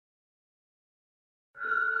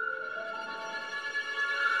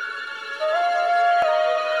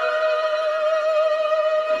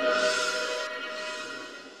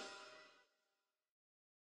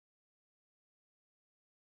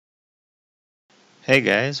Hey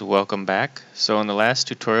guys, welcome back. So in the last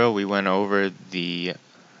tutorial we went over the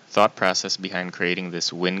thought process behind creating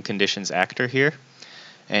this win conditions actor here,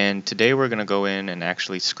 and today we're going to go in and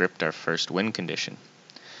actually script our first win condition.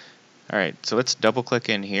 Alright, so let's double click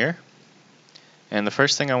in here, and the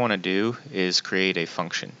first thing I want to do is create a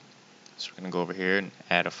function. So we're going to go over here and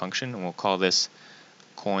add a function, and we'll call this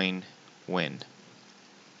coin win.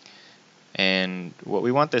 And what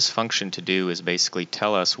we want this function to do is basically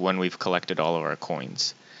tell us when we've collected all of our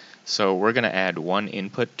coins. So we're going to add one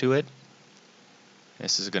input to it.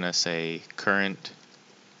 This is going to say current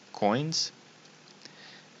coins,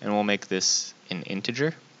 and we'll make this an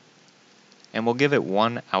integer, and we'll give it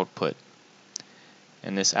one output,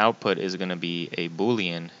 and this output is going to be a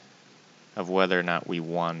boolean of whether or not we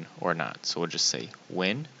won or not. So we'll just say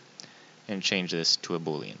win and change this to a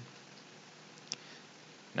boolean.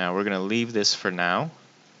 Now we're going to leave this for now,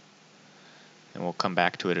 and we'll come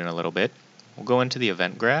back to it in a little bit. We'll go into the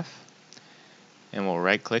event graph, and we'll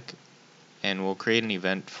right click, and we'll create an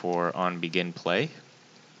event for on begin play.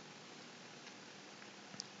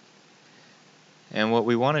 And what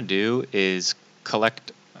we want to do is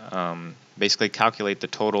collect, basically calculate the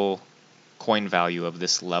total coin value of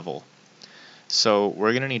this level. So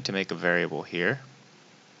we're going to need to make a variable here,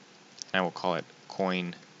 and we'll call it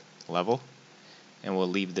coin level, and we'll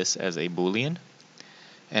leave this as a boolean.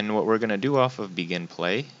 And what we're going to do off of begin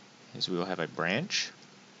play is we will have a branch,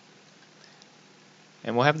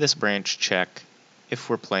 and we'll have this branch check if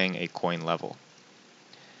we're playing a coin level.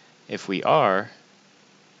 If we are,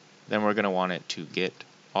 then we're going to want it to get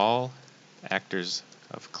all actors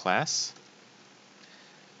of class,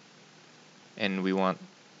 and we want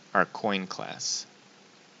our coin class.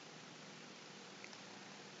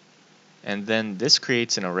 And then this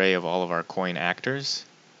creates an array of all of our coin actors,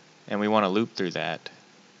 and we want to loop through that.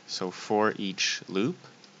 So for each loop,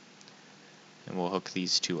 and we'll hook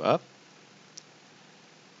these two up.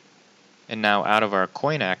 And now out of our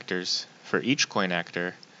coin actors, for each coin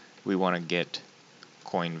actor, we want to get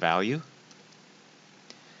coin value.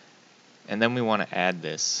 And then we want to add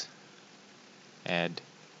this, add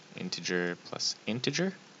integer plus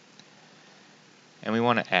integer. And we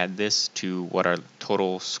want to add this to what our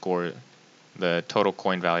total score, the total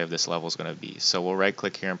coin value of this level is going to be. So we'll right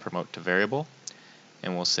click here and promote to variable,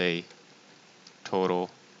 and we'll say total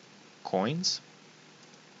coins,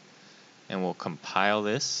 and we'll compile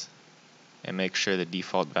this and make sure the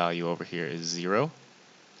default value over here is 0.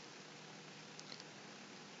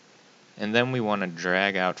 And then we want to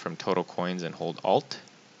drag out from total coins and hold Alt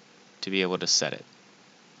to be able to set it.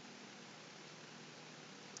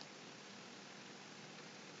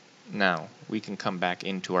 Now we can come back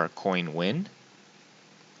into our coin win,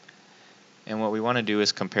 and what we want to do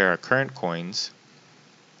is compare our current coins,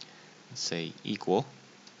 let's say equal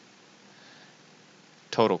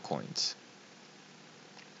total coins,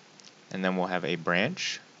 and then we'll have a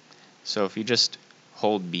branch. So if you just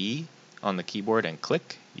hold B on the keyboard and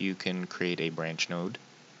click, you can create a branch node,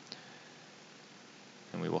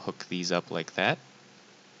 and we will hook these up like that.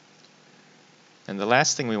 And the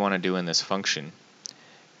last thing we want to do in this function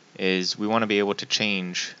is we want to be able to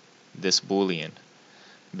change this boolean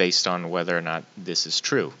based on whether or not this is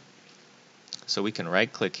true. So we can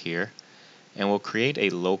right click here, and we'll create a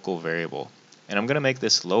local variable. And I'm going to make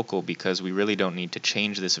this local because we really don't need to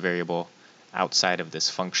change this variable outside of this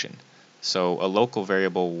function. So a local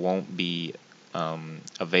variable won't be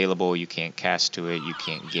available, you can't cast to it, you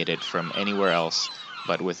can't get it from anywhere else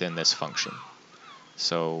but within this function.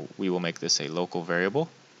 So we will make this a local variable,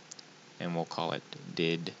 and we'll call it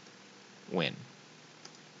did win.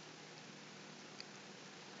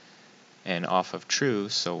 And off of true,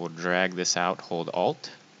 so we'll drag this out, hold Alt,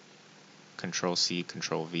 Control C,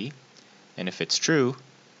 Control V, and if it's true,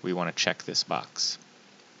 we want to check this box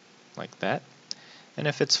like that. And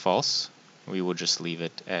if it's false, we will just leave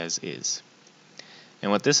it as is.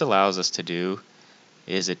 And what this allows us to do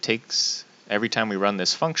is it takes, every time we run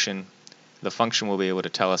this function, the function will be able to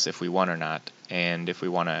tell us if we won or not, and if we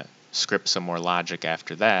want to script some more logic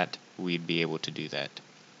after that, we'd be able to do that.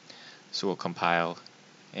 So we'll compile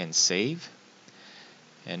and save,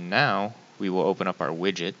 and now we will open up our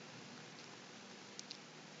widget.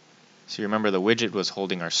 So you remember the widget was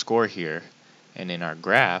holding our score here, and in our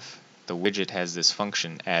graph the widget has this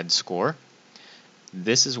function add score.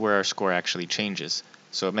 This is where our score actually changes,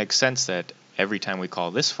 so it makes sense that every time we call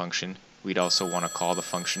this function, we'd also want to call the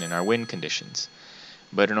function in our win conditions.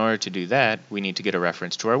 But in order to do that, we need to get a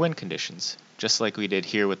reference to our win conditions, just like we did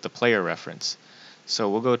here with the player reference. So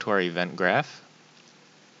we'll go to our event graph,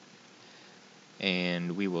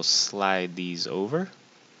 and we will slide these over,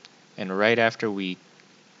 and right after we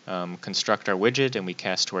construct our widget and we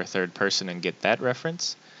cast to our third person and get that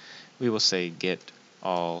reference, we will say get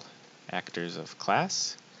all actors of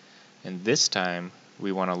class, and this time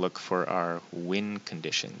we want to look for our win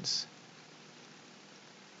conditions.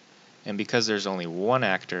 And because there's only one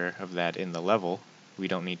actor of that in the level, we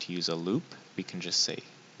don't need to use a loop. We can just say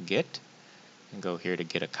get and go here to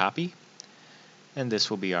get a copy, and this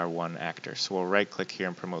will be our one actor. So we'll right click here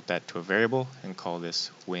and promote that to a variable and call this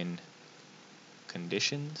win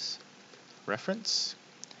conditions reference,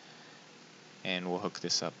 and we'll hook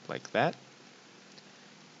this up like that.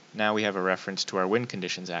 Now we have a reference to our win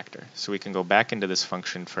conditions actor. So we can go back into this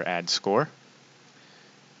function for add score.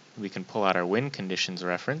 We can pull out our win conditions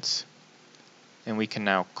reference, and we can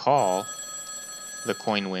now call the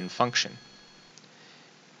coin win function.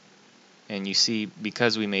 And you see,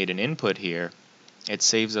 because we made an input here, it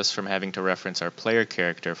saves us from having to reference our player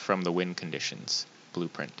character from the win conditions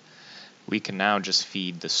blueprint. We can now just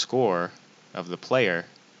feed the score of the player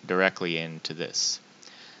directly into this.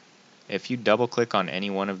 If you double click on any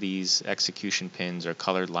one of these execution pins or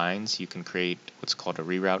colored lines, you can create what's called a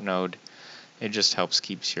reroute node. It just helps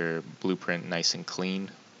keeps your blueprint nice and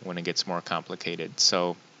clean when it gets more complicated.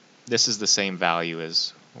 So this is the same value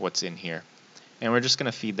as what's in here, and we're just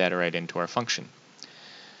going to feed that right into our function.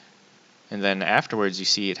 And then afterwards you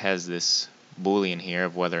see it has this boolean here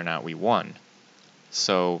of whether or not we won.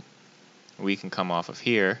 So we can come off of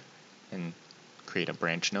here and create a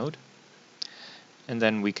branch node, and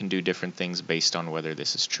then we can do different things based on whether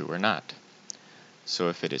this is true or not. So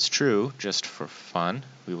if it is true, just for fun,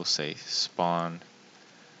 we will say spawn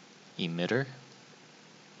emitter,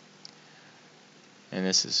 and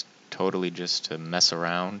this is totally just to mess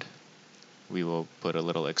around. We will put a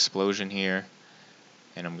little explosion here,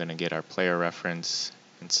 and I'm going to get our player reference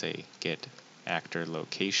and say get actor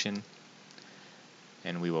location,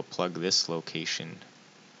 and we will plug this location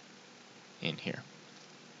in here.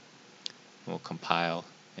 We'll compile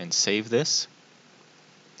and save this,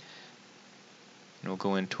 and we'll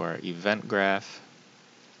go into our event graph,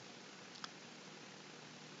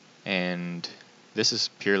 and this is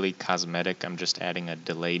purely cosmetic. I'm just adding a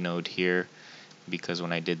delay node here because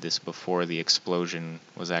when I did this before, the explosion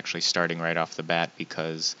was actually starting right off the bat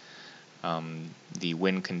because the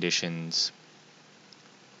win conditions,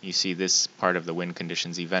 you see this part of the win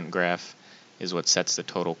conditions event graph is what sets the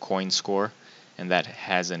total coin score, and that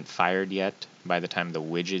hasn't fired yet by the time the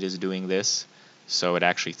widget is doing this. So it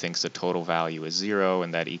actually thinks the total value is 0,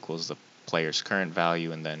 and that equals the player's current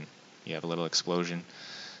value, and then you have a little explosion.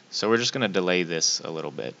 So we're just going to delay this a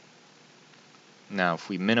little bit. Now if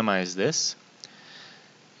we minimize this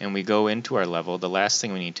and we go into our level, the last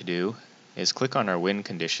thing we need to do is click on our win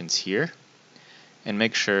conditions here and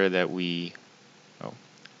make sure that we,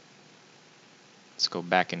 let's go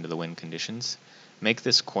back into the win conditions. Make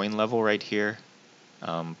this coin level right here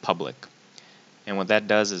public. And what that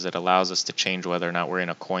does is it allows us to change whether or not we're in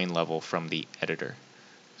a coin level from the editor.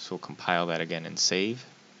 So we'll compile that again and save.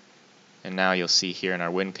 And now you'll see here in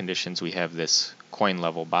our win conditions we have this coin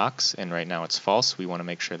level box, and right now it's false. We want to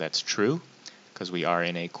make sure that's true because we are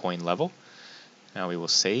in a coin level. Now we will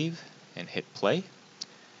save and hit play.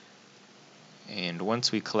 And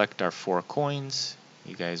once we collect our 4 coins,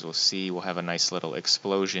 you guys will see we'll have a nice little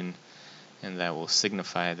explosion, and that will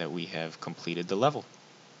signify that we have completed the level.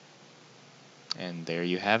 And there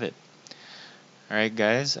you have it. Alright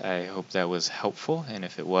guys, I hope that was helpful, and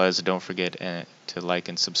if it was, don't forget to like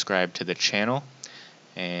and subscribe to the channel,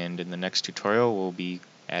 and in the next tutorial we'll be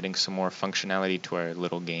adding some more functionality to our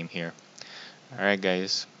little game here. Alright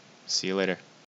guys, see you later.